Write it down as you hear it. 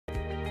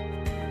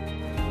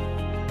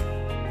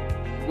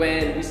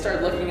When we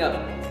started looking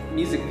up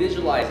music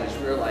visualizers,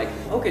 we were like,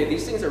 okay,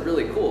 these things are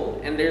really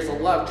cool, and there's a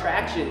lot of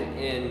traction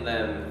in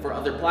them for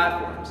other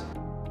platforms.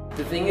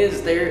 The thing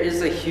is, there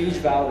is a huge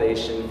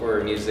validation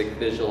for music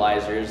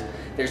visualizers.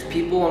 There's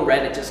people on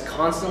Reddit just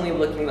constantly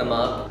looking them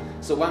up,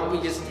 so why don't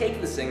we just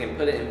take this thing and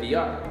put it in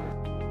VR?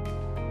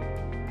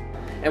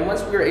 And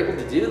once we were able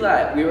to do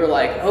that, we were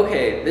like,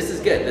 okay, this is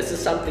good, this is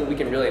something we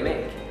can really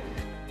make.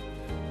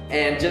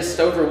 And just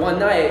over one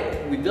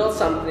night, we built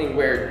something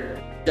where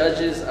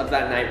judges of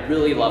that night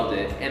really loved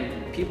it,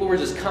 and people were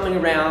just coming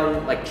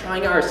around, like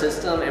trying out our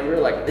system, and we were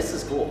like, this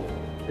is cool.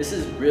 This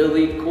is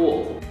really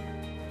cool.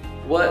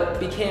 What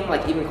became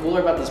like even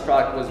cooler about this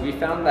product was we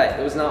found that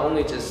it was not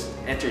only just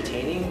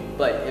entertaining,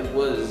 but it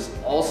was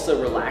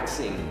also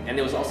relaxing, and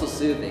it was also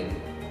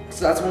soothing.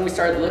 So that's when we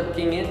started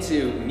looking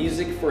into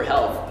music for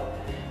health.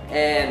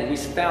 And we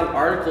found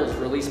articles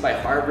released by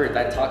Harvard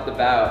that talked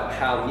about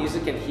how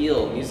music can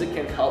heal, music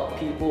can help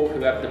people who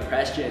have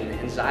depression,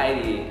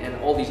 anxiety,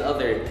 and all these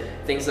other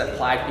things that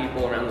plague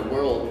people around the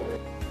world.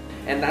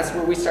 And that's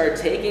where we started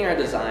taking our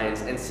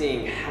designs and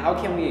seeing how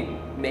can we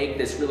make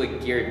this really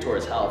geared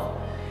towards health.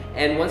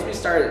 And once we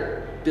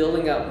started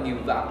building up new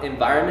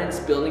environments,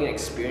 building an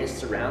experience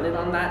surrounded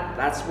on that,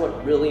 that's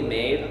what really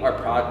made our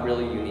product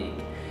really unique.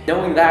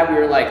 Knowing that, we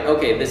were like,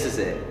 okay, this is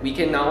it. We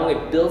can not only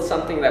build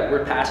something that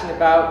we're passionate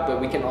about,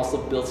 but we can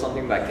also build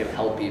something that can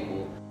help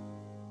people.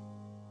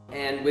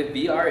 And with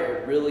VR,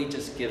 it really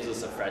just gives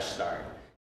us a fresh start.